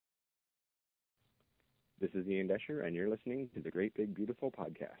This is Ian Desher, and you're listening to the Great Big Beautiful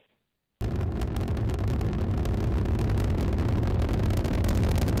Podcast.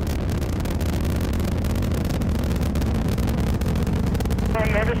 Have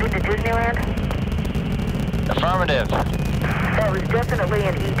you ever been to Disneyland? Affirmative. That was definitely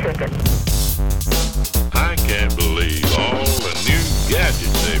an e-ticket. I can't believe all the new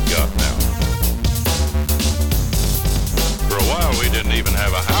gadgets they've got now. For a while, we didn't even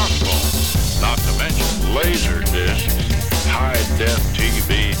have a house phone, not to mention laser discs, high-def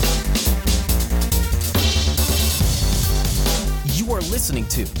TV. You are listening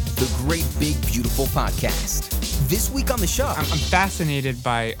to the Great Big Beautiful Podcast. This week on the show, I'm fascinated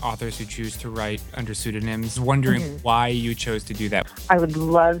by authors who choose to write under pseudonyms, wondering why you chose to do that. I would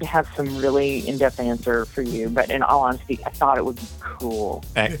love to have some really in-depth answer for you, but in all honesty, I thought it would be cool.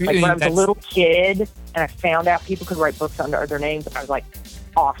 Like when I was a little kid and I found out people could write books under their names, I was like,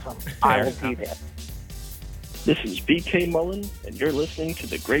 awesome, I will do this. This is BK Mullen, and you're listening to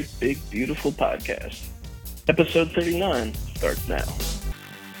the Great Big Beautiful Podcast. Episode 39 starts now.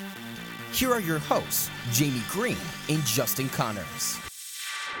 Here are your hosts, Jamie Green and Justin Connors.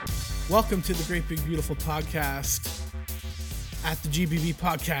 Welcome to the Great Big Beautiful Podcast at the GBB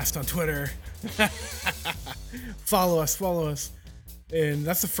Podcast on Twitter. Follow us. And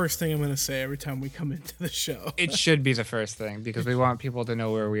that's the first thing I'm going to say every time we come into the show. It should be the first thing because we want people to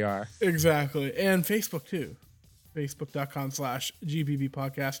know where we are. Exactly. And Facebook too. Facebook.com/GBB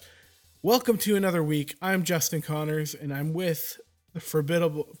Podcast. Welcome to another week. I'm Justin Connors and I'm with the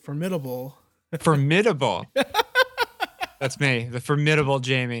formidable. That's me, the formidable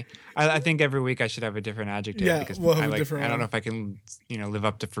Jamie. I think every week I should have a different adjective because we'll I don't know if I can, live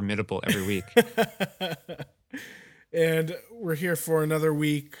up to formidable every week. And we're here for another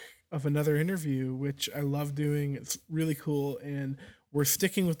week of another interview, which I love doing. It's really cool, and we're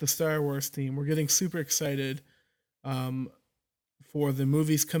sticking with the Star Wars theme. We're getting super excited for the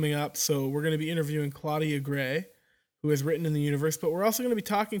movies coming up. So we're going to be interviewing Claudia Gray, who has written in the universe, but we're also going to be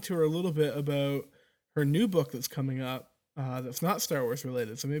talking to her a little bit about her new book that's coming up that's not Star Wars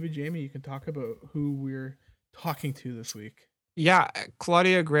related. So maybe, Jamie, you can talk about who we're talking to this week. Yeah,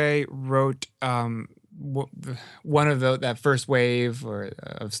 Claudia Gray wrote one of that first wave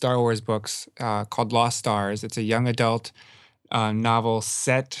of Star Wars books called Lost Stars. It's a young adult novel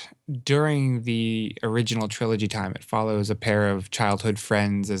set during the original trilogy time. It follows a pair of childhood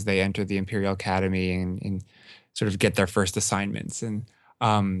friends as they enter the Imperial Academy and sort of get their first assignments. And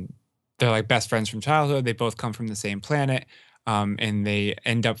they're like best friends from childhood. They both come from the same planet, and they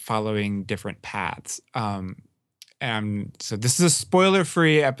end up following different paths. So this is a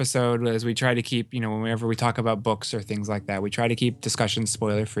spoiler-free episode as we try to keep, whenever we talk about books or things like that, we try to keep discussions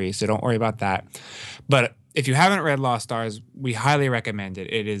spoiler-free, so don't worry about that. But if you haven't read Lost Stars, we highly recommend it.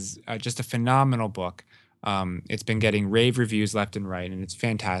 It is just a phenomenal book. It's been getting rave reviews left and right, and it's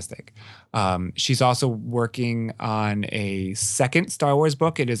fantastic. She's also working on a second Star Wars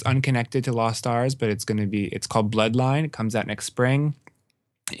book. It is unconnected to Lost Stars, but it's called Bloodline. It comes out next spring.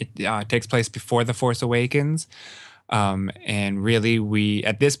 It takes place before The Force Awakens. And really,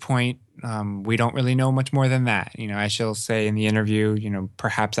 at this point, we don't really know much more than that. As she'll say in the interview,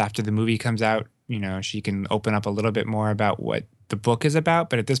 perhaps after the movie comes out, she can open up a little bit more about what the book is about.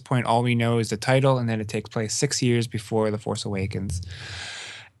 But at this point, all we know is the title, and then it takes place 6 years before The Force Awakens.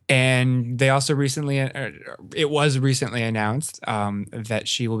 And they also it was recently announced that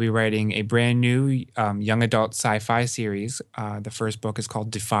she will be writing a brand new young adult sci-fi series. The first book is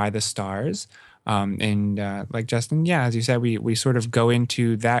called Defy the Stars. Like Justin, as you said, we sort of go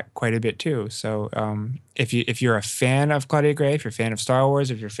into that quite a bit too. So if you're a fan of Claudia Gray, if you're a fan of Star Wars,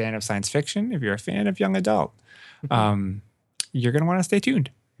 if you're a fan of science fiction, if you're a fan of young adult, you're going to want to stay tuned.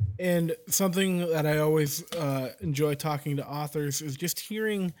 And something that I always enjoy talking to authors is just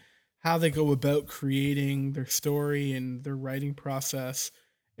hearing how they go about creating their story and their writing process.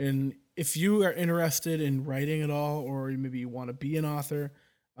 And if you are interested in writing at all, or maybe you want to be an author,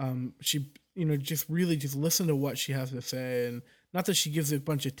 she, just really just listen to what she has to say. And not that she gives a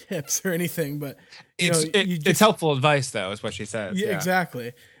bunch of tips or anything, but it's helpful advice, though, is what she says. Yeah,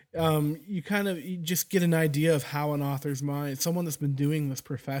 exactly. You just get an idea of how an author's mind, someone that's been doing this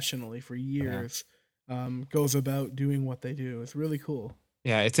professionally for years, goes about doing what they do. It's really cool.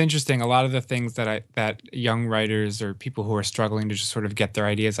 Yeah, it's interesting. A lot of the things that young writers or people who are struggling to just sort of get their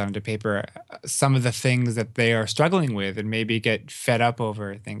ideas onto paper, some of the things that they are struggling with and maybe get fed up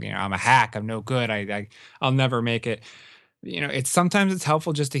over, thinking, I'm a hack, I'm no good, I'll never make it. Sometimes it's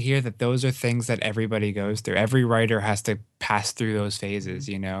helpful just to hear that those are things that everybody goes through. Every writer has to pass through those phases,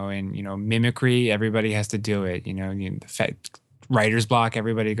 and mimicry, everybody has to do it. Writer's block,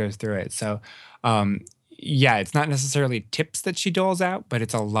 everybody goes through it. So, yeah, it's not necessarily tips that she doles out, but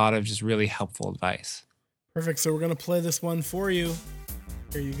it's a lot of just really helpful advice. Perfect. So we're going to play this one for you.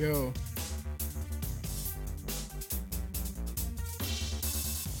 Here you go.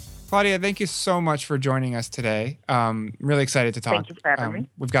 Claudia, thank you so much for joining us today. Really excited to talk. Thank you for having me.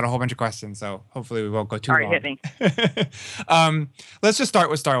 We've got a whole bunch of questions, so hopefully we won't go too All long. right, hit me. Let's just start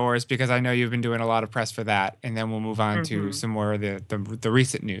with Star Wars because I know you've been doing a lot of press for that, and then we'll move on to some more of the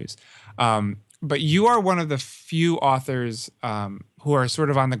recent news. But you are one of the few authors who are sort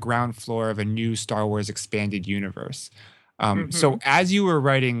of on the ground floor of a new Star Wars expanded universe. So as you were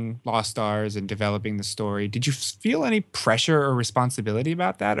writing Lost Stars and developing the story, did you feel any pressure or responsibility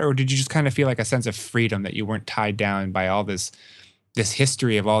about that? Or did you just kind of feel like a sense of freedom that you weren't tied down by all this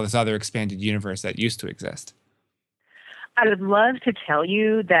history of all this other expanded universe that used to exist? I would love to tell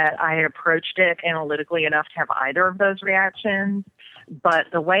you that I approached it analytically enough to have either of those reactions, but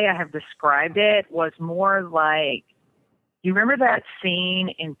the way I have described it was more like, you remember that scene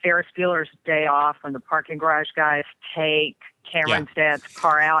in Ferris Bueller's Day Off when the parking garage guys take Cameron's dad's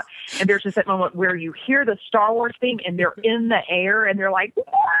car out, and there's just that moment where you hear the Star Wars theme and they're in the air and they're like, "Wah!"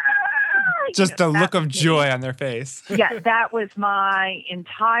 Just the look of joy on their face. Yeah, that was my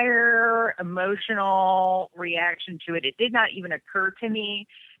entire emotional reaction to it. It did not even occur to me,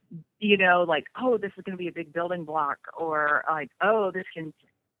 like, oh, this is going to be a big building block, or like, oh, this can,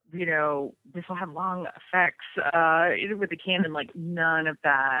 this will have long effects with the canon. Like, none of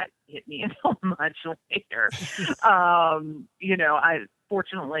that hit me until much later. I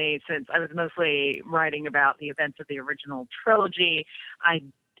fortunately, since I was mostly writing about the events of the original trilogy,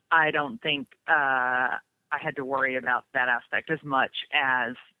 I don't think I had to worry about that aspect as much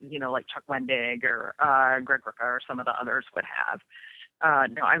as, like Chuck Wendig or Greg Rucka or some of the others would have.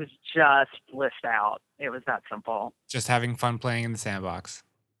 No, I was just blissed out. It was that simple. Just having fun playing in the sandbox.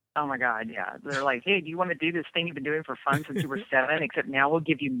 Oh my God, yeah. They're like, hey, do you want to do this thing you've been doing for fun since you were 7, except now we'll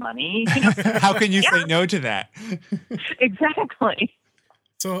give you money? How can you say no to that? Exactly.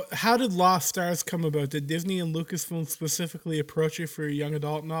 So how did Lost Stars come about? Did Disney and Lucasfilm specifically approach you for a young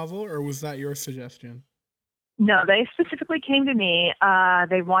adult novel, or was that your suggestion? No, they specifically came to me.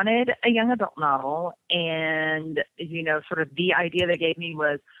 They wanted a young adult novel, and, sort of the idea they gave me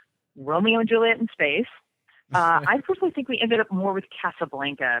was Romeo and Juliet in space. I personally think we ended up more with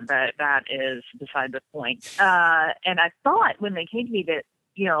Casablanca, but that is beside the point. And I thought when they came to me that,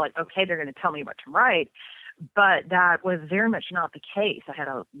 okay, they're going to tell me what to write, but that was very much not the case. I had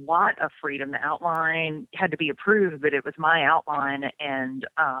a lot of freedom. The outline had to be approved, but it was my outline, and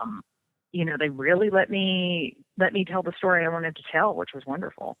they really let me tell the story I wanted to tell, which was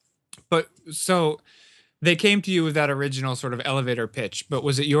wonderful. But so they came to you with that original sort of elevator pitch, but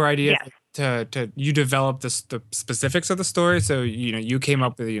was it your idea to you develop the specifics of the story? So, you came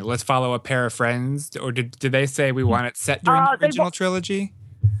up with, let's follow a pair of friends, or did they say we want it set during the original trilogy?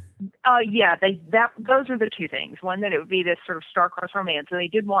 Yeah, those are the two things. One, that it would be this sort of star-crossed romance. So they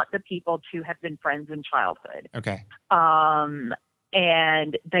did want the people to have been friends in childhood. Okay.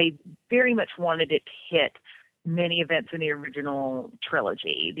 And they very much wanted it to hit many events in the original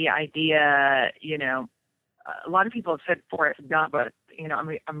trilogy. The idea, a lot of people have said Forrest Gump, but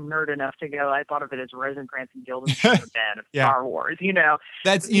I'm nerd enough to go, I thought of it as Rosencrantz and Guildenstern of Star Wars.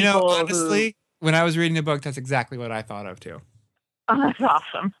 That's honestly, when I was reading the book, that's exactly what I thought of too. Oh, that's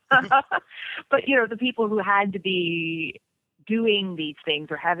awesome. But the people who had to be doing these things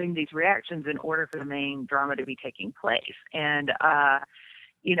or having these reactions in order for the main drama to be taking place, and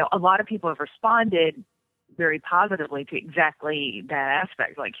a lot of people have responded very positively to exactly that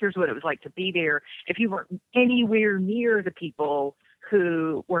aspect. Like, here's what it was like to be there. If you weren't anywhere near the people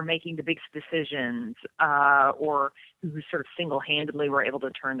who were making the big decisions, or who sort of single-handedly were able to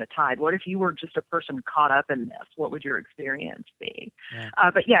turn the tide. What if you were just a person caught up in this? What would your experience be?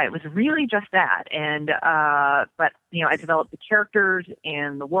 But yeah, it was really just that. And, but I developed the characters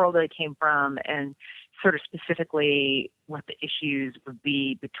and the world that it came from, and sort of specifically what the issues would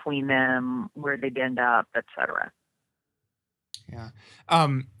be between them, where they'd end up, et cetera. Yeah.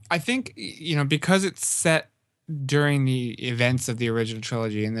 I think, because it's set during the events of the original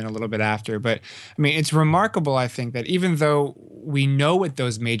trilogy and then a little bit after, but I mean, it's remarkable, I think, that even though we know what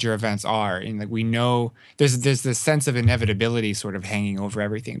those major events are, and like we know there's this sense of inevitability sort of hanging over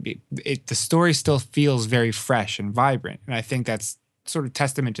everything, the story still feels very fresh and vibrant. And I think that's sort of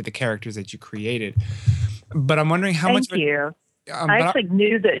testament to the characters that you created. But I'm wondering how much. Thank you. I actually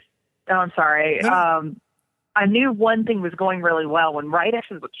knew that. Oh, I'm sorry. No. I knew one thing was going really well when right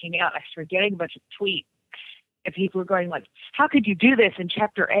after the book came out, I started getting a bunch of tweets. And people were going like, how could you do this in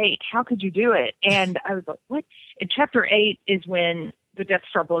chapter 8? How could you do it? And I was like, what? In chapter 8 is when the Death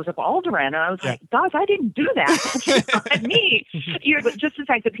Star blows up Alderaan, and I was like, guys, I didn't do that. That's not me. But just the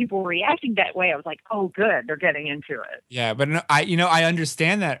fact that people were reacting that way, I was like, oh, good, they're getting into it. Yeah, but no, I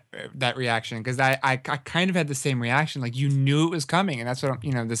understand that reaction, because I kind of had the same reaction. Like, you knew it was coming, and that's what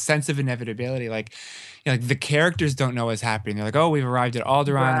the sense of inevitability. Like, like the characters don't know what's happening. They're like, oh, we've arrived at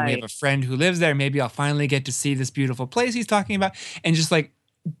Alderaan, and we have a friend who lives there. Maybe I'll finally get to see this beautiful place he's talking about. And just like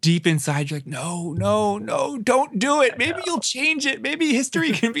deep inside, you're like, no, no, no, don't do it. Maybe you'll change it. Maybe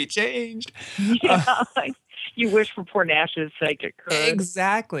history can be changed. You wish for poor Nash's sake it could.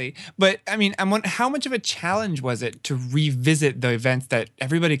 Exactly. But I mean, I'm wondering, how much of a challenge was it to revisit the events that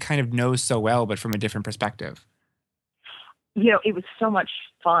everybody kind of knows so well, but from a different perspective? It was so much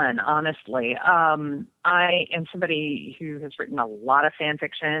fun, honestly. I am somebody who has written a lot of fan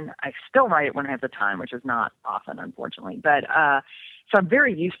fiction. I still write it when I have the time, which is not often, unfortunately. But so I'm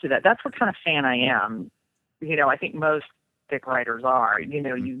very used to that. That's what kind of fan I am. I think most fic writers are.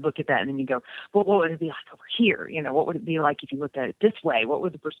 You look at that and then you go, well, what would it be like over here? What would it be like if you looked at it this way? What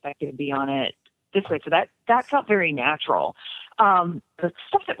would the perspective be on it this way? So that felt very natural. The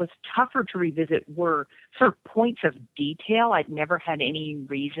stuff that was tougher to revisit were sort of points of detail I'd never had any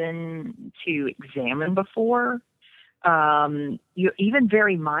reason to examine before. Even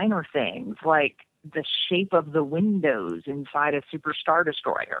very minor things like the shape of the windows inside a Super Star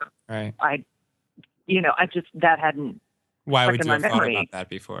Destroyer. Right. That hadn't. Why would you have thought about that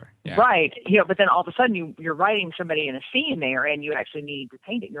before? Yeah. Right. But then all of a sudden you're writing somebody in a scene there, and you actually need to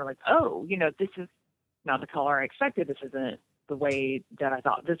paint it. And you're like, oh, this is not the color I expected. This isn't the way that I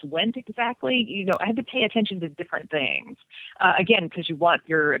thought this went exactly. I had to pay attention to different things. Again, because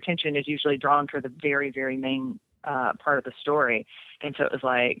your attention is usually drawn to the very, very main part of the story. And so it was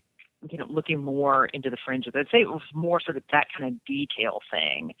like, looking more into the fringes. I'd say it was more sort of that kind of detail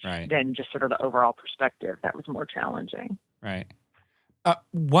thing than just sort of the overall perspective. That was more challenging. Right.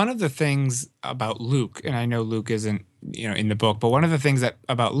 One of the things about Luke, and I know Luke isn't, in the book, but one of the things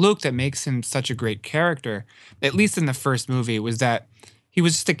about Luke that makes him such a great character, at least in the first movie, was that he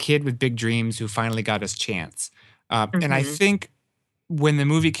was just a kid with big dreams who finally got his chance. And I think when the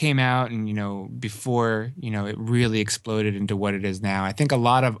movie came out and, before, it really exploded into what it is now, I think a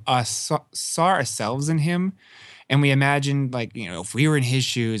lot of us saw ourselves in him. And we imagined, like, if we were in his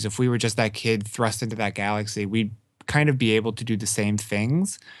shoes, if we were just that kid thrust into that galaxy, we'd kind of be able to do the same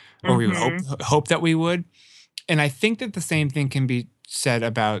things, or we would hope that we would. And I think that the same thing can be said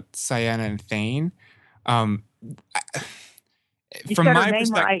about Ciena and Thane. From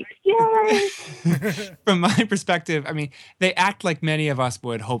my perspective, I mean, they act like many of us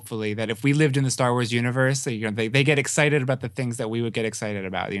would, hopefully, that if we lived in the Star Wars universe, they get excited about the things that we would get excited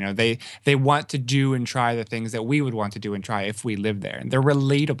about. They want to do and try the things that we would want to do and try if we lived there. And they're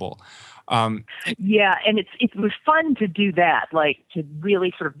relatable. And it was fun to do that, like to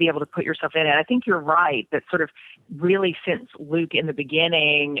really sort of be able to put yourself in it. I think you're right that sort of really since Luke in the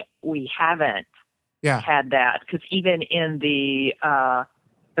beginning, we haven't had that, because even in the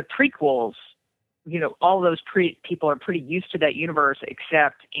prequels, all those people are pretty used to that universe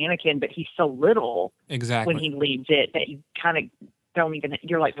except Anakin, but he's so little when he leaves it that you kind of don't even,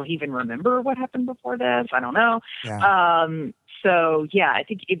 you're like, will he even remember what happened before this? I don't know. Yeah. So, I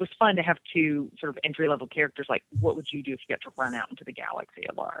think it was fun to have two sort of entry-level characters. Like, what would you do if you got to run out into the galaxy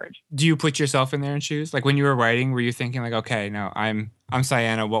at large? Do you put yourself in their shoes? Like, when you were writing, were you thinking, like, okay, no, I'm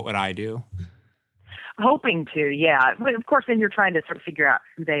Ciena, what would I do? Hoping to, yeah. But, of course, then you're trying to sort of figure out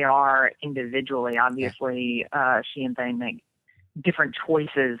who they are individually. Obviously, she and Thane make different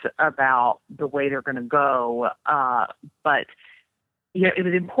choices about the way they're going to go. But it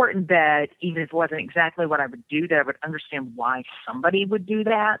was important that even if it wasn't exactly what I would do, that I would understand why somebody would do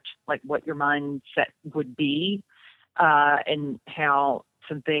that, like what your mindset would be, and how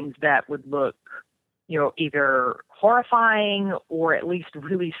some things that would look, either horrifying or at least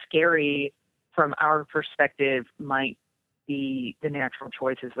really scary from our perspective might be the natural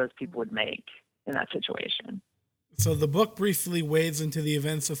choices those people would make in that situation. So the book briefly wades into the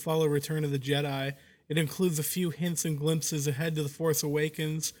events that follow Return of the Jedi. It includes a few hints and glimpses ahead to The Force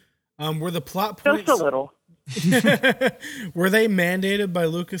Awakens. Were the plot points... Just a little. Were they mandated by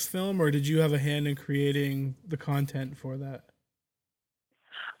Lucasfilm, or did you have a hand in creating the content for that?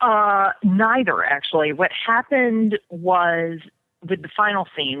 Neither, actually. What happened was with the final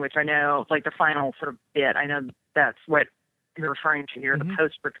scene, which I know, like the final sort of bit, I know that's what you're referring to here, the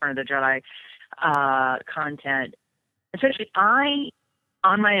post-Return of the Jedi content. Essentially, I,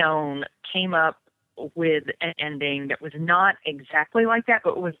 on my own, came up with an ending that was not exactly like that,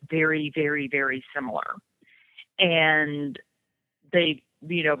 but was very, very, very similar. And they,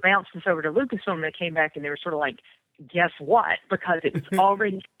 bounced this over to Lucasfilm. They came back and they were sort of like, guess what? Because it was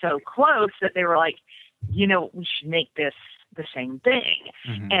already so close that they were like, we should make this the same thing.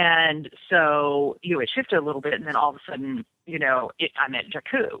 Mm-hmm. And so, it shifted a little bit, and then all of a sudden, I met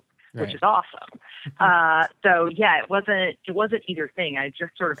Jakku, which is awesome. So yeah, it wasn't either thing. I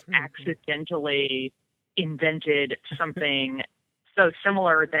just sort of accidentally invented something so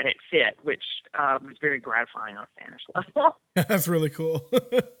similar that it fit, which was very gratifying on a Spanish level. That's really cool.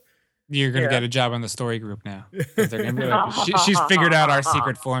 You're going to get a job on the story group now. They're gonna be like, she's figured out our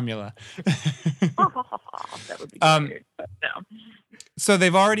secret formula. That would be great. But no. So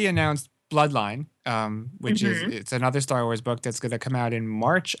they've already announced Bloodline, which it's another Star Wars book that's going to come out in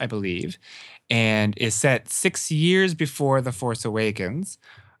March, I believe, and is set 6 years before The Force Awakens.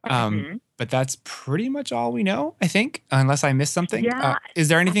 But that's pretty much all we know, I think, unless I missed something. Yeah, is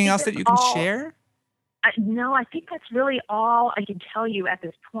there anything else that you can share? No, I think that's really all I can tell you at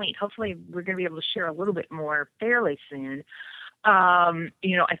this point. Hopefully we're going to be able to share a little bit more fairly soon. I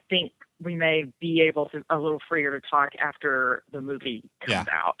think we may be able to a little freer to talk after the movie comes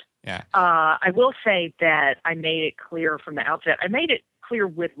out. Yeah. I will say that I made it clear from the outset. I made it clear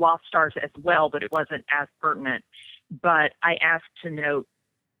with Lost Stars as well, but it wasn't as pertinent. But I asked to note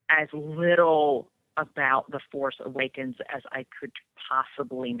as little about The Force Awakens as I could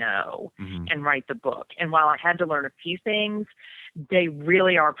possibly know and write the book. And while I had to learn a few things, they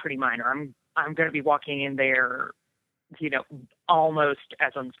really are pretty minor. I'm going to be walking in there, almost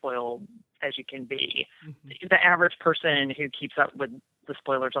as unspoiled as you can be. The average person who keeps up with the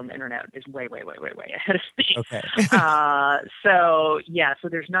spoilers on the internet is way, way, way, way, way ahead of me. Okay. So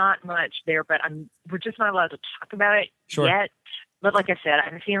there's not much there, but we're just not allowed to talk about it yet. But like I said, I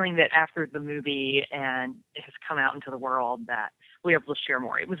have a feeling that after the movie and it has come out into the world that we'll be able to share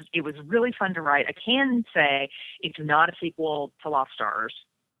more. It was really fun to write. I can say it's not a sequel to Lost Stars.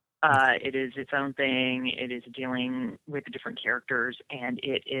 It is its own thing. It is dealing with different characters, and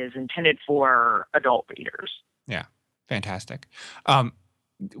it is intended for adult readers. Yeah, fantastic.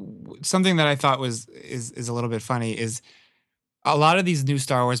 Something that I thought is a little bit funny is a lot of these new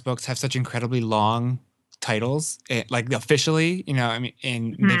Star Wars books have such incredibly long titles, like officially,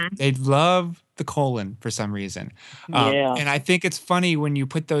 and they love the colon for some reason. And I think it's funny when you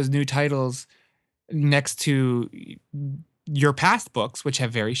put those new titles next to your past books, which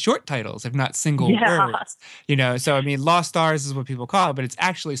have very short titles, if not single words. So Lost Stars is what people call it, but it's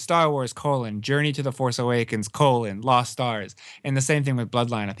actually Star Wars : Journey to the Force Awakens : Lost Stars. And the same thing with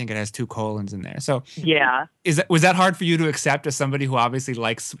Bloodline. I think it has 2 colons in there. So was that hard for you to accept as somebody who obviously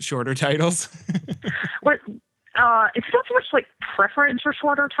likes shorter titles? It's not so much like preference for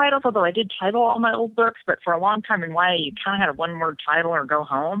shorter titles, although I did title all my old books, but for a long time in YA, you kind of had a one-word title or go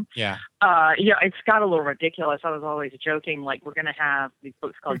home. Yeah. It's got a little ridiculous. I was always joking, like, we're going to have these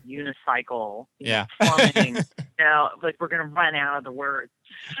books called Unicycle. Plumbing. Like, we're going to run out of the words.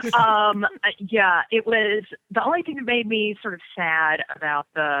 It was the only thing that made me sort of sad about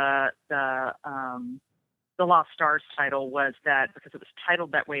the Lost Stars title was that because it was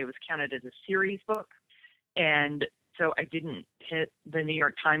titled that way, it was counted as a series book. And so I didn't hit the New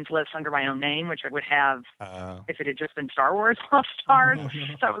York Times list under my own name, which I would have if it had just been Star Wars Lost Stars.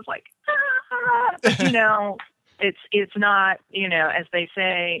 So I was like, but, it's not, as they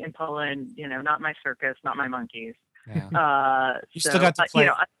say in Poland, not my circus, not my monkeys. Yeah. You still got to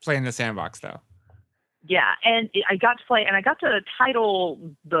play in the sandbox, though. Yeah, and I got to play, and I got to title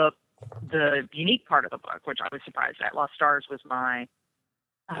the unique part of the book, which I was surprised at. Lost Stars was my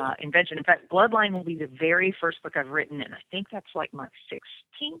invention. In fact, Bloodline will be the very first book I've written, and I think that's like my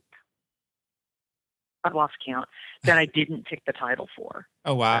 16th. I've lost count that I didn't pick the title for.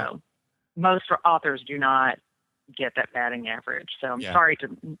 Oh wow! So most authors do not get that batting average. So I'm sorry to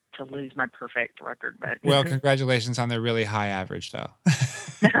lose my perfect record, but well, congratulations on their really high average, though.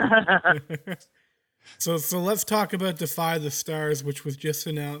 So let's talk about Defy the Stars, which was just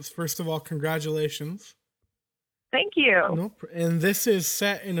announced. First of all, congratulations. Thank you. Nope. And this is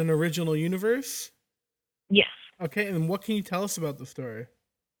set in an original universe? Yes. Okay, and what can you tell us about the story?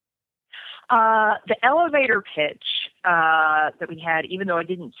 The elevator pitch that we had, even though I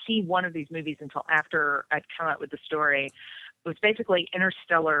didn't see one of these movies until after I'd come up with the story, was basically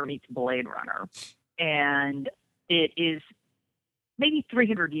Interstellar meets Blade Runner. And it is maybe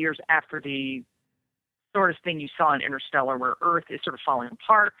 300 years after the sort of thing you saw in Interstellar, where Earth is sort of falling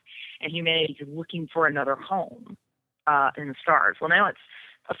apart and humanity is looking for another home in the stars. Well, now it's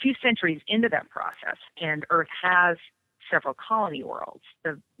a few centuries into that process, and Earth has several colony worlds.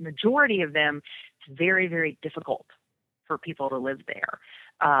 The majority of them, it's very, very difficult for people to live there.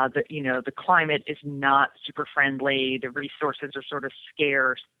 The climate is not super friendly. The resources are sort of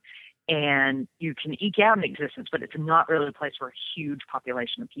scarce. and you can eke out an existence, but it's not really a place where a huge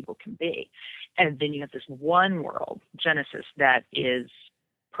population of people can be. And then you have this one world, Genesis, that is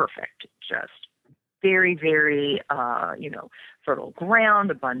perfect, just very, very, fertile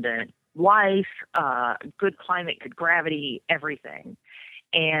ground, abundant life, good climate, good gravity, everything.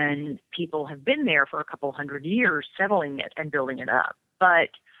 And people have been there for a couple hundred years settling it and building it up. But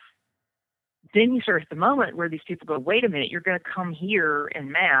then you sort of hit the moment where these people go, wait a minute, you're going to come here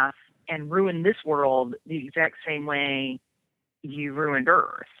en masse and ruin this world the exact same way you ruined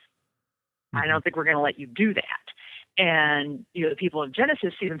Earth. I don't think we're going to let you do that. And, the people of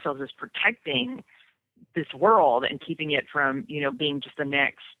Genesis see themselves as protecting this world and keeping it from, being just the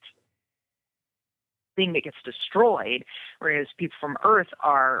next thing that gets destroyed, whereas people from Earth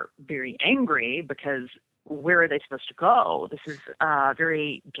are very angry because where are they supposed to go? This is a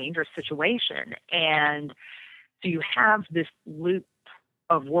very dangerous situation. And so you have this loop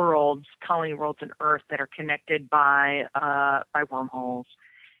of worlds, colony worlds on Earth that are connected by wormholes,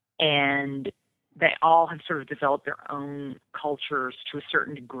 and they all have sort of developed their own cultures to a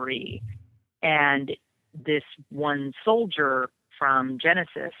certain degree. And this one soldier from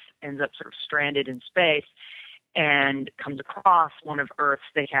Genesis ends up sort of stranded in space and comes across one of Earth's.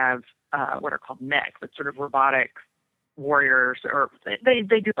 They have what are called mech, but sort of robotic warriors, or they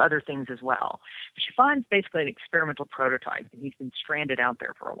do other things as well. But she finds basically an experimental prototype, and he's been stranded out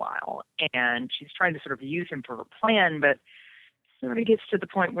there for a while. And she's trying to sort of use him for her plan, but sort of gets to the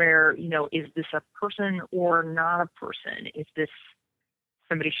point where, is this a person or not a person? Is this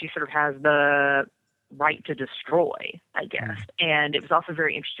somebody she sort of has the right to destroy, I guess? And it was also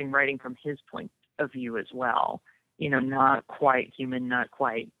very interesting writing from his point of view as well. Not quite human, not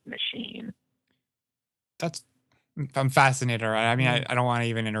quite machine. I'm fascinated. Right? I mean, I don't want to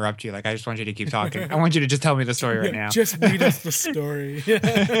even interrupt you. Like, I just want you to keep talking. I want you to just tell me the story right now. Just read us the story.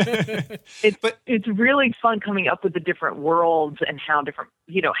 It's really fun coming up with the different worlds and how different,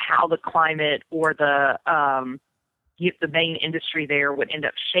 how the climate or the main industry there would end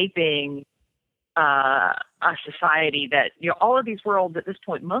up shaping a society that, all of these worlds at this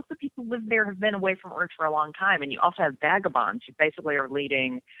point, most of the people who live there have been away from Earth for a long time. And you also have vagabonds who basically are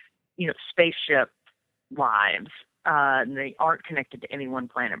leading, spaceship lives. And they aren't connected to any one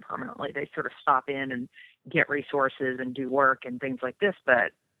planet permanently. They sort of stop in and get resources and do work and things like this,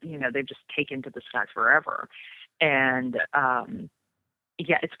 but, they've just taken to the sky forever. And,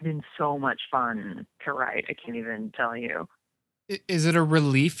 it's been so much fun to write. I can't even tell you. Is it a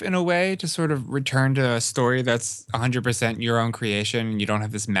relief in a way to sort of return to a story that's 100% your own creation and you don't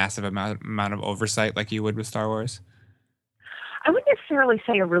have this massive amount of oversight like you would with Star Wars? I wouldn't necessarily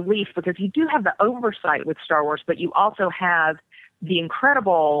say a relief, because you do have the oversight with Star Wars, but you also have the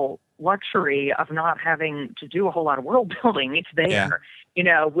incredible luxury of not having to do a whole lot of world building. It's there,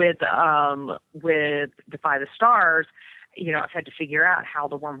 with Defy the Stars. I've had to figure out how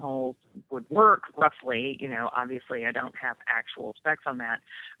the wormholes would work roughly. Obviously I don't have actual specs on that,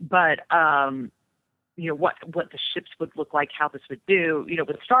 but, what the ships would look like, how this would do.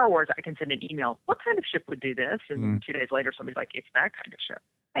 With Star Wars, I can send an email, what kind of ship would do this? And 2 days later, somebody's like, it's that kind of ship.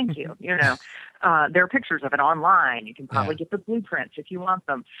 Thank you. There are pictures of it online. You can probably get the blueprints if you want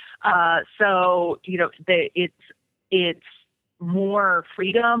them. It's more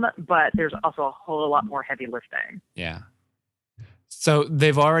freedom, but there's also a whole lot more heavy lifting. Yeah. So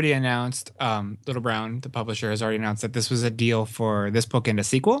they've already announced, Little Brown, the publisher, has already announced that this was a deal for this book and a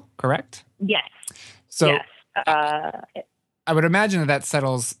sequel, correct? Yes. So yes. I would imagine that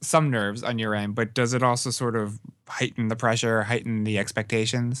settles some nerves on your end, but does it also sort of heighten the pressure, heighten the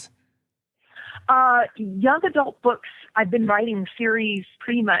expectations? Young adult books, I've been writing series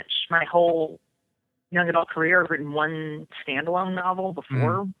pretty much my whole young adult career. I've written one standalone novel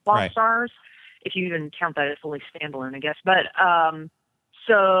before Lost Stars, if you even count that as fully standalone, I guess. But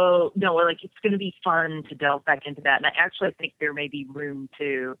so no, it's going to be fun to delve back into that. And I actually think there may be room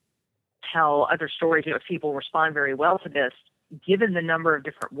to tell other stories. If people respond very well to this, given the number of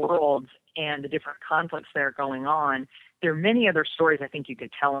different worlds and the different conflicts that are going on, there are many other stories I think you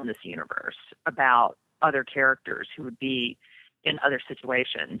could tell in this universe about other characters who would be in other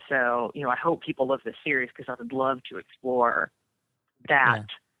situations. So, I hope people love this series, because I would love to explore that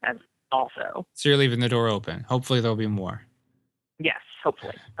as also. So you're leaving the door open. Hopefully there'll be more. Yes,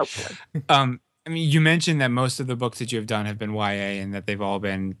 hopefully. I mean, you mentioned that most of the books that you have done have been YA, and that they've all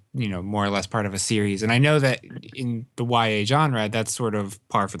been, more or less part of a series. And I know that in the YA genre, that's sort of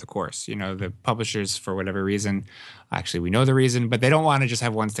par for the course. The publishers, for whatever reason, actually we know the reason, but they don't want to just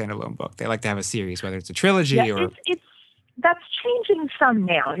have one standalone book. They like to have a series, whether it's a trilogy or... That's changing some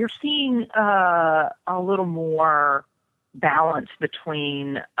now. You're seeing a little more balance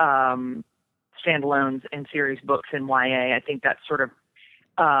between standalones and series books in YA. I think that's sort of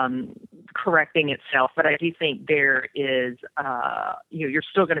correcting itself, but I do think there is, you're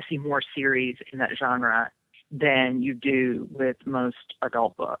still going to see more series in that genre than you do with most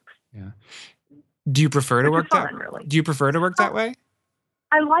adult books. Yeah. Do you prefer to work really. Do you prefer to work that way?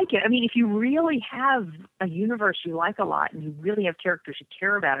 I like it. I mean, if you really have a universe you like a lot and you really have characters you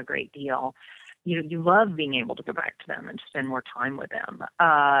care about a great deal, you love being able to go back to them and spend more time with them.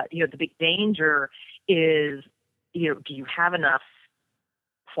 The big danger is, do you have enough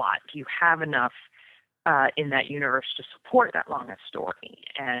plot? Do you have enough in that universe to support that long a story?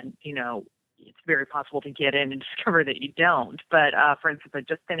 And, it's very possible to get in and discover that you don't. But, for instance, I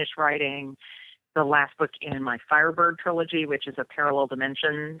just finished writing the last book in my Firebird trilogy, which is a parallel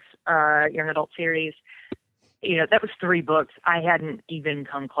dimensions young adult series. That was 3 books. I hadn't even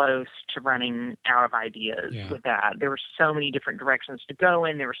come close to running out of ideas with that. There were so many different directions to go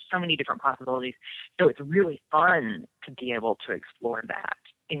in. There were so many different possibilities. So it's really fun to be able to explore that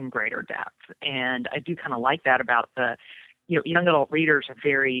in greater depth. And I do kind of like that about the, young adult readers are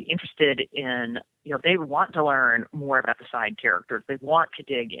very interested in, they want to learn more about the side characters. They want to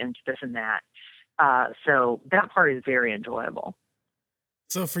dig into this and that. So that part is very enjoyable.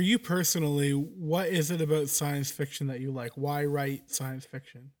 So for you personally, what is it about science fiction that you like? Why write science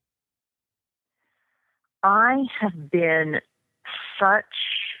fiction? I have been such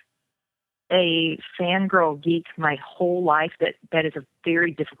a fangirl geek my whole life that is a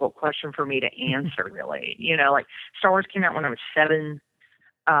very difficult question for me to answer, really. Like Star Wars came out when I was 7,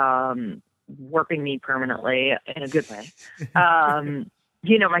 warping me permanently in a good way.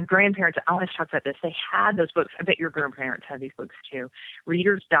 My grandparents, I always talk about this. They had those books. I bet your grandparents had these books too.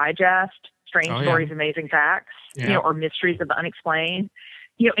 Reader's Digest, Strange Stories, Amazing Facts, or Mysteries of the Unexplained.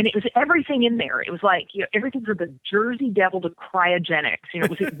 And it was everything in there. It was like, everything from the Jersey Devil to cryogenics.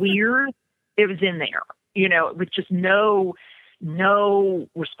 Was it weird? It was in there, with just no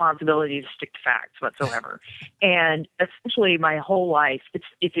responsibility to stick to facts whatsoever. And essentially my whole life,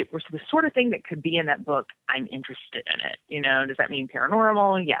 if it was the sort of thing that could be in that book, I'm interested in it. Does that mean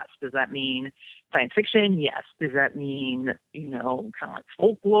paranormal? Yes. Does that mean science fiction? Yes. Does that mean, kind of like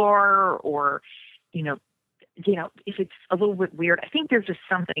folklore or, if it's a little bit weird? I think there's just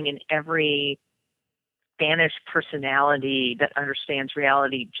something in every Spanish personality that understands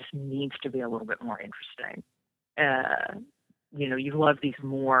reality just needs to be a little bit more interesting. You love these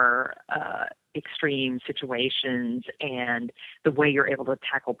more extreme situations and the way you're able to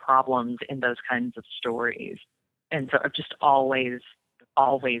tackle problems in those kinds of stories. And so I've just always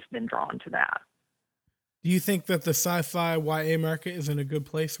been drawn to that. Do you think that the sci-fi YA market is in a good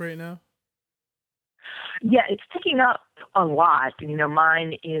place right now? Yeah, it's picking up a lot.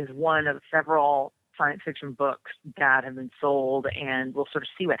 Mine is one of several science fiction books that have been sold, and we'll sort of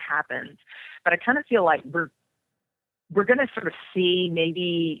see what happens. But I kind of feel like we're going to sort of see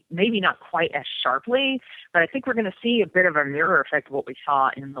maybe not quite as sharply, but I think we're going to see a bit of a mirror effect of what we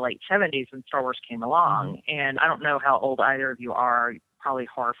saw in the late 70s when Star Wars came along. Mm-hmm. And I don't know how old either of you are. You'd probably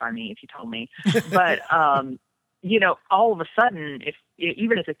horrify me if you told me. But, all of a sudden,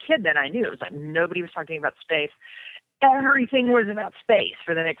 even as a kid then I knew it was like nobody was talking about space. Everything was about space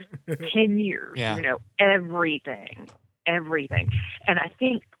for the next 10 years, everything. And I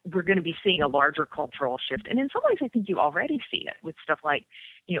think we're going to be seeing a larger cultural shift. And in some ways, I think you already see it with stuff like,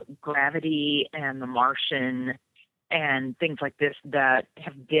 Gravity and The Martian and things like this that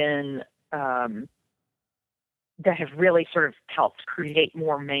have been, that have really sort of helped create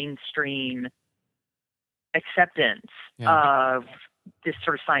more mainstream acceptance of this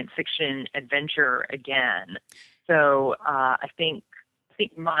sort of science fiction adventure again. So I think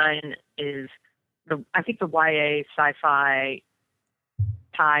mine is the YA sci-fi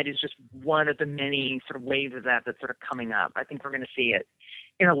tide is just one of the many sort of waves of that that's sort of coming up. I think we're going to see it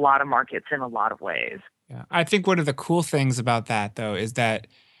in a lot of markets in a lot of ways. Yeah, I think one of the cool things about that though is that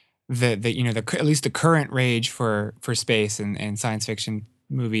at least the current rage for space and science fiction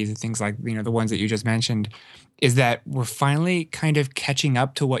movies and things like the ones that you just mentioned is that we're finally kind of catching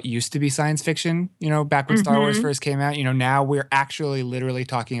up to what used to be science fiction, back when Star Wars first came out. Now we're actually literally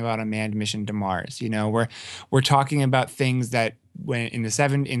talking about a manned mission to Mars. We're talking about things that when in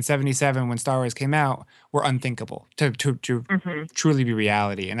 77 when Star Wars came out were unthinkable to truly be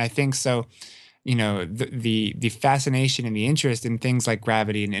reality. And I think so the fascination and the interest in things like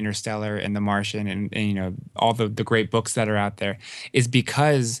Gravity and Interstellar and The Martian and all the great books that are out there is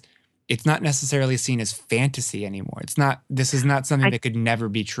because it's not necessarily seen as fantasy anymore. This is not something that could never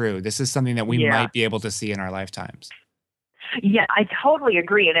be true. This is something that we might be able to see in our lifetimes. Yeah, I totally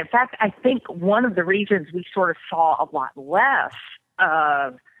agree. And in fact, I think one of the reasons we sort of saw a lot less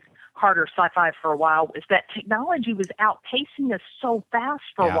of harder sci-fi for a while is that technology was outpacing us so fast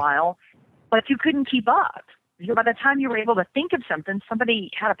for a while, but you couldn't keep up. By the time you were able to think of something,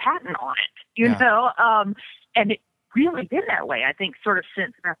 somebody had a patent on it, you know? And it really been that way, I think, sort of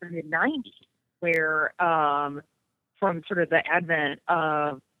since about the mid-90s, where from sort of the advent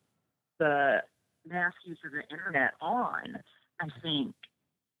of the mass use of the internet on, I think,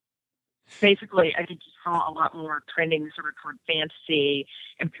 basically, I think you saw a lot more trending sort of toward fantasy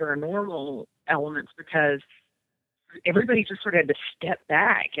and paranormal elements because everybody just sort of had to step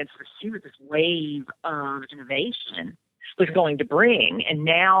back and sort of see what this wave of innovation was going to bring. And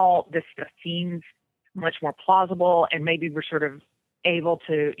now this stuff seems much more plausible, and maybe we're sort of able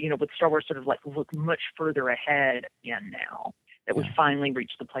to, you know, with Star Wars, sort of like look much further ahead again now that we finally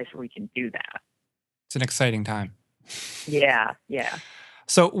reached the place where we can do that. It's an exciting time. Yeah.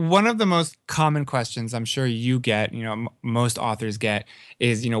 So one of the most common questions I'm sure you get, you know, most authors get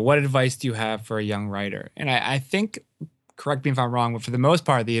is, you know, what advice do you have for a young writer? And I think, correct me if I'm wrong, but for the most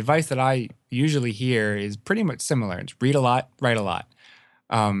part, the advice that I usually hear is pretty much similar. It's read a lot, write a lot.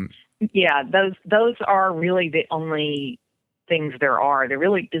 Yeah, those are really the only things there are. There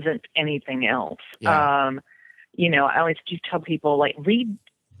really isn't anything else. Yeah. You know, I always do tell people, like, read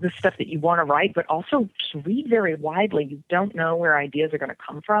the stuff that you want to write, but also just read very widely. You don't know where ideas are going to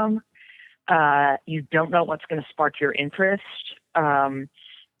come from. You don't know what's going to spark your interest. I've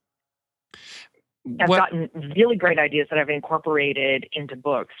gotten really great ideas that I've incorporated into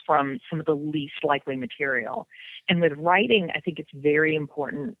books from some of the least likely material. And with writing, I think it's very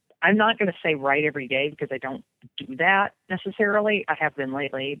important. I'm not going to say write every day because I don't do that necessarily. I have been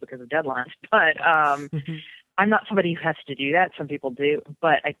lately because of deadlines, but I'm not somebody who has to do that. Some people do,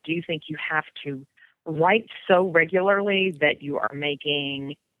 but I do think you have to write so regularly that you are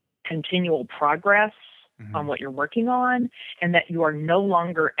making continual progress on what you're working on, and that you are no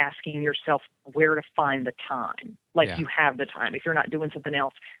longer asking yourself where to find the time. Like you have the time. If you're not doing something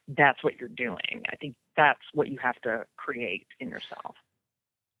else, that's what you're doing. I think that's what you have to create in yourself.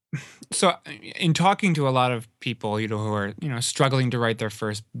 So in talking to a lot of people, you know, who are, you know, struggling to write their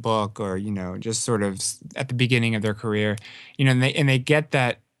first book, or, you know, just sort of at the beginning of their career, you know, and they get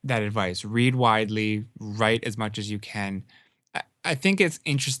that advice, read widely, write as much as you can. I think it's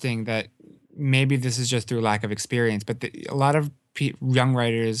interesting that maybe this is just through lack of experience, but a lot of young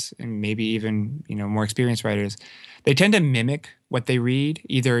writers, and maybe even, you know, more experienced writers, they tend to mimic what they read,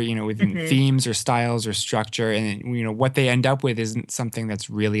 either, you know, within themes or styles or structure. And, you know, what they end up with isn't something that's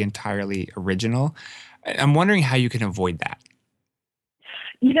really entirely original. I'm wondering how you can avoid that.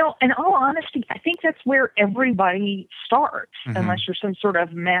 You know, in all honesty, I think that's where everybody starts, unless you're some sort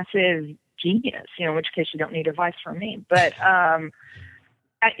of massive genius, you know, in which case you don't need advice from me. But I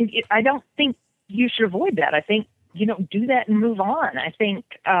don't think you should avoid that. I think, you know, do that and move on. I think,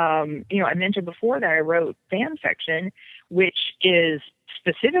 you know, I mentioned before that I wrote fan fiction, which is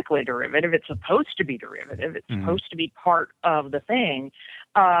specifically derivative. It's supposed to be derivative. It's supposed to be part of the thing.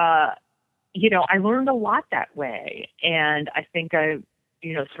 You know, I learned a lot that way. And I think I,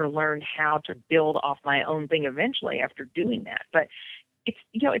 you know, sort of learned how to build off my own thing eventually after doing that. But it's,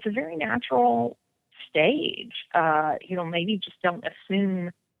 you know, it's a very natural stage. You know, maybe just don't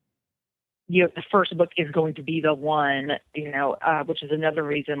assume, you know, the first book is going to be the one, you know, which is another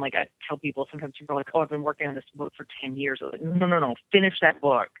reason, like, I tell people sometimes, people are like, oh, I've been working on this book for 10 years. I'm like, no, finish that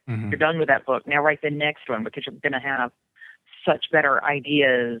book. You're done with that book. Now write the next one, because you're going to have such better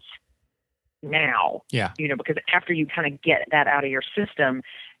ideas now. Yeah. You know, because after you kind of get that out of your system,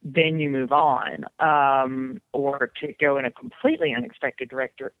 then you move on. Or to go in a completely unexpected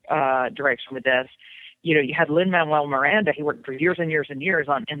direction with this, you know, you had Lin-Manuel Miranda. He worked for years and years and years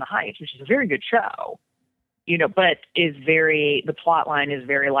on In the Heights, which is a very good show, you know, but the plot line is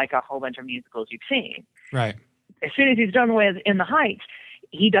very like a whole bunch of musicals you've seen. Right. As soon as he's done with In the Heights,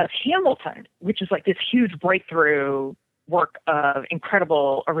 he does Hamilton, which is like this huge breakthrough work of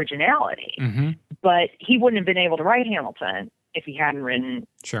incredible originality. But he wouldn't have been able to write Hamilton if he hadn't written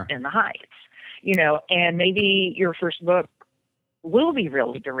In the Heights, you know, and maybe your first book will be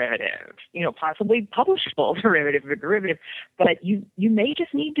really derivative, you know, possibly publishable derivative, but you may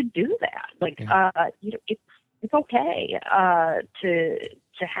just need to do that. Like, you know, it's okay to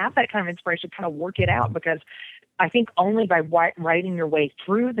have that kind of inspiration, kind of work it out, because I think only by writing your way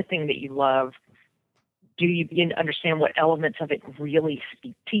through the thing that you love do you begin to understand what elements of it really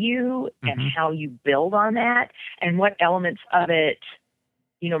speak to you and how you build on that, and what elements of it,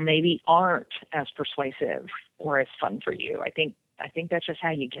 you know, maybe aren't as persuasive or as fun for you. I think that's just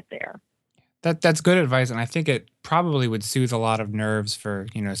how you get there. That's good advice, and I think it probably would soothe a lot of nerves for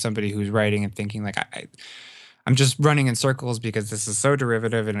somebody who's writing and thinking like I'm just running in circles because this is so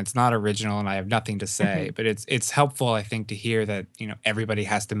derivative and it's not original and I have nothing to say. But it's helpful, I think, to hear that everybody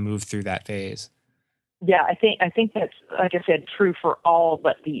has to move through that phase. Yeah, I think that's, like I said, true for all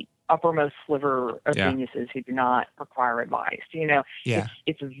but the uppermost sliver of geniuses who do not require advice.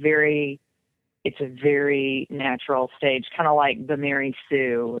 It's a very natural stage, kind of like the Mary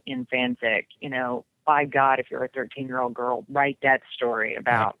Sue in fanfic. By God, if you're a 13-year-old girl, write that story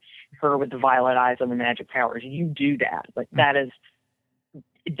about her with the violet eyes and the magic powers. You do that. Like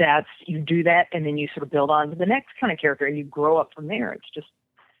you do that, and then you sort of build on to the next kind of character, and you grow up from there.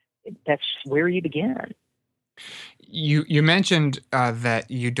 That's where you begin. You mentioned that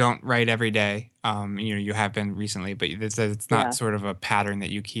you don't write every day. You have been recently, but it's not sort of a pattern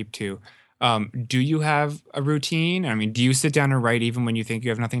that you keep to. Do you have a routine? I mean, do you sit down and write even when you think you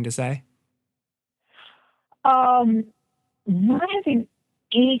have nothing to say? Not having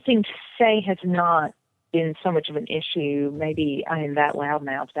anything to say has not been so much of an issue. Maybe I am that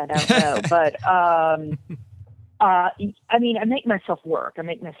loudmouthed, I don't know. But I mean, I make myself work. I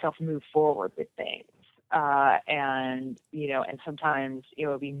make myself move forward with things. And sometimes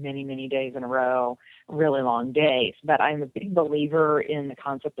it'll be many, many days in a row, really long days. But I'm a big believer in the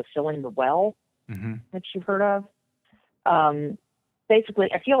concept of filling the well that you've heard of.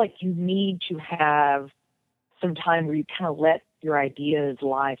 Basically, I feel like you need to have some time where you kind of let your ideas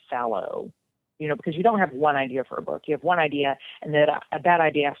lie fallow, because you don't have one idea for a book. You have one idea, and that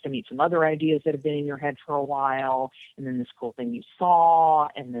idea has to meet some other ideas that have been in your head for a while, and then this cool thing you saw,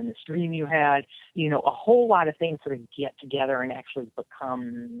 and then this dream you had. A whole lot of things sort of get together and actually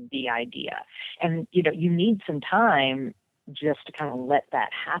become the idea. And, you need some time just to kind of let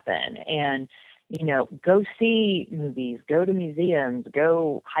that happen. And, go see movies, go to museums,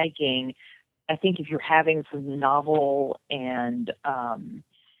 go hiking. I think if you're having some novel and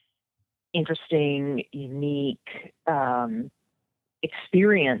interesting, unique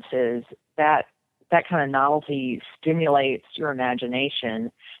experiences, that kind of novelty stimulates your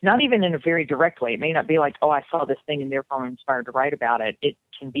imagination, not even in a very direct way. It may not be like, oh, I saw this thing and therefore I'm inspired to write about it. It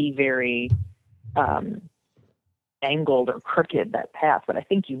can be very angled or crooked, that path. But I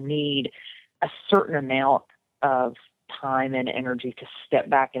think you need a certain amount of time and energy to step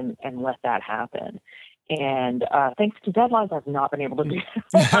back and let that happen. And thanks to deadlines, I've not been able to do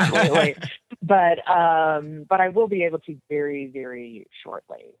that lately. But I will be able to very, very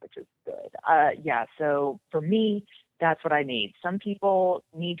shortly, which is good. So for me, that's what I need. Some people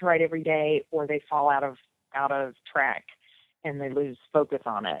need to write every day, or they fall out of track and they lose focus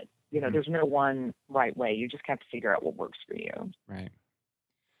on it. There's no one right way. You just have to figure out what works for you. Right.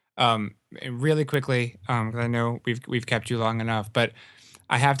 Really quickly, because I know we've kept you long enough, but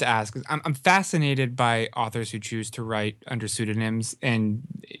I have to ask, 'cause I'm fascinated by authors who choose to write under pseudonyms, and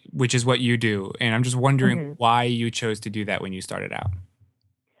which is what you do. And I'm just wondering why you chose to do that when you started out.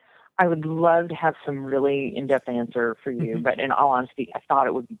 I would love to have some really in-depth answer for you, but in all honesty, I thought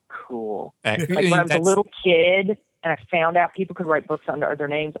it would be cool. Like when I was a little kid and I found out people could write books under their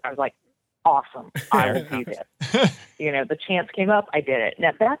names, I was like, awesome, I will do this. The chance came up, I did it.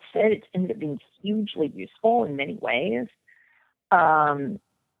 Now, that said, it's ended up being hugely useful in many ways. One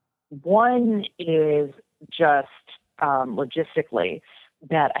is just logistically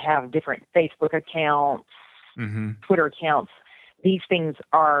that I have different Facebook accounts, Twitter accounts. These things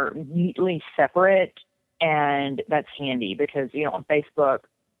are neatly separate, and that's handy because, on Facebook,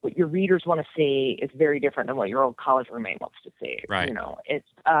 what your readers want to see is very different than what your old college roommate wants to see. Right. It's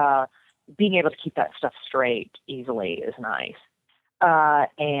being able to keep that stuff straight easily is nice.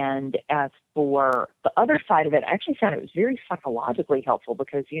 And as for the other side of it, I actually found it was very psychologically helpful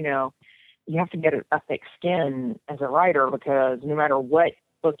because, you have to get a thick skin as a writer because no matter what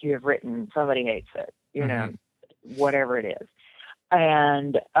book you have written, somebody hates it, whatever it is.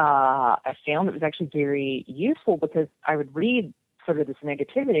 And I found it was actually very useful because I would read sort of this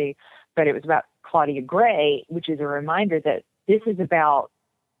negativity, but it was about Claudia Gray, which is a reminder that this is about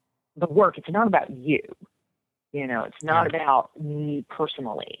the work. It's not about you. It's not about me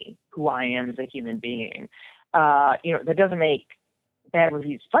personally, who I am as a human being. That doesn't make bad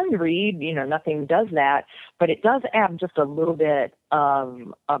reviews fun to read. Nothing does that, but it does add just a little bit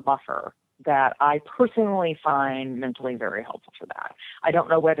of a buffer that I personally find mentally very helpful for that. I don't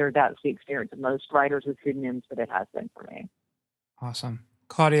know whether that's the experience of most writers with pseudonyms, but it has been for me. Awesome.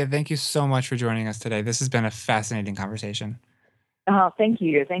 Claudia, thank you so much for joining us today. This has been a fascinating conversation. Thank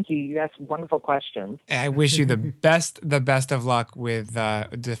you. You asked wonderful questions. I wish you the best of luck with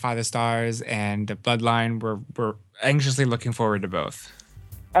Defy the Stars and Bloodline. We're anxiously looking forward to both.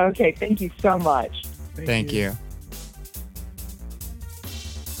 Okay, thank you so much. Thank you.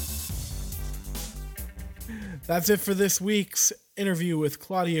 That's it for this week's interview with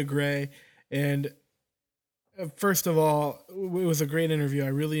Claudia Gray. And first of all, it was a great interview. I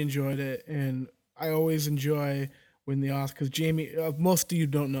really enjoyed it. And I always enjoy when the author, because Jamie, most of you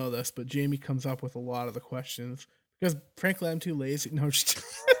don't know this, but Jamie comes up with a lot of the questions because frankly, I'm too lazy. No,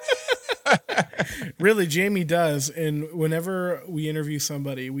 really, Jamie does. And whenever we interview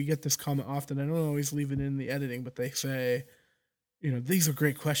somebody, we get this comment often. I don't always leave it in the editing, but they say, these are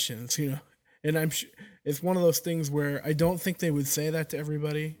great questions, and I'm sure it's one of those things where I don't think they would say that to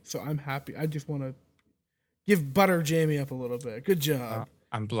everybody. So I'm happy. I just want to butter Jamie up a little bit. Good job.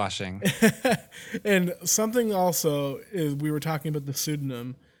 I'm blushing. And something also is we were talking about the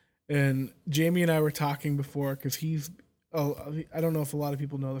pseudonym, and Jamie and I were talking before because I don't know if a lot of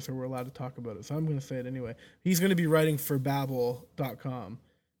people know this or we're allowed to talk about it, so I'm going to say it anyway. He's going to be writing for Babbel.com,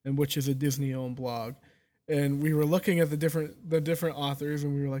 and which is a Disney-owned blog. And we were looking at the different authors,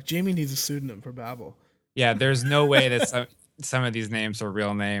 and we were like, Jamie needs a pseudonym for Babbel. Yeah, there's no way that some of these names are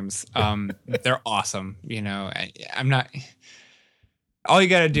real names. They're awesome. I'm not. All you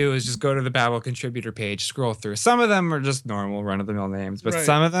got to do is just go to the Babbel contributor page, scroll through. Some of them are just normal run-of-the-mill names, but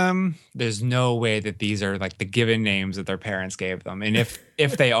some of them, there's no way that these are like the given names that their parents gave them. And if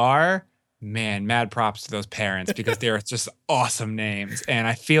they are, man, mad props to those parents because they're just awesome names. And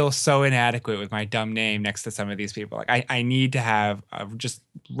I feel so inadequate with my dumb name next to some of these people. Like I need to have a just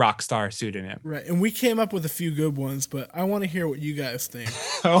rock star pseudonym. Right. And we came up with a few good ones, but I want to hear what you guys think.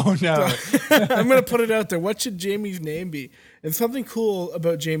 Oh, no. So, I'm going to put it out there. What should Jamie's name be? And something cool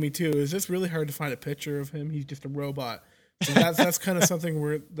about Jamie, too, is it's really hard to find a picture of him. He's just a robot. So that's kind of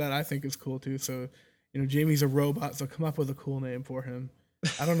something that I think is cool, too. So, Jamie's a robot, so come up with a cool name for him.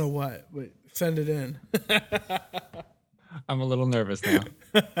 I don't know what, but send it in. I'm a little nervous now.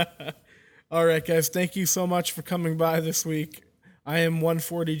 All right, guys. Thank you so much for coming by this week. I am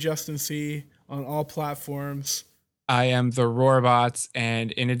 140 Justin C. on all platforms. I am the Roarbots,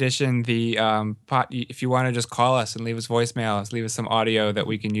 and in addition, if you want to just call us and leave us voicemails, leave us some audio that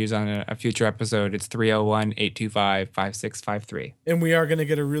we can use on a future episode, it's 301-825-5653. And we are going to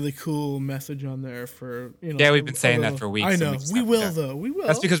get a really cool message on there for, Yeah, we've been saying that for weeks. I know. We will, though. We will.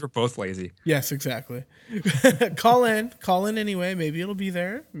 That's because we're both lazy. Yes, exactly. Call in anyway. Maybe it'll be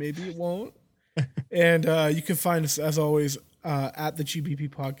there. Maybe it won't. And you can find us, as always, at the GBP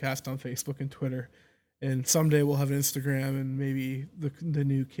Podcast on Facebook and Twitter. And someday we'll have an Instagram and maybe the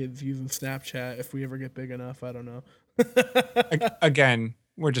new kids using Snapchat if we ever get big enough. I don't know. Again,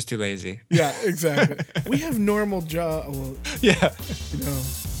 we're just too lazy. Yeah, exactly. We have normal jobs. Well, yeah.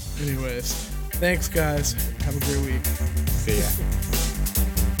 Anyways, thanks, guys. Have a great week. See ya.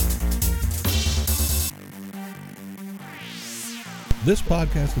 This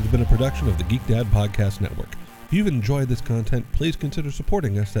podcast has been a production of the Geek Dad Podcast Network. If you've enjoyed this content, please consider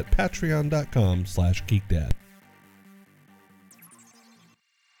supporting us at patreon.com/geekdad.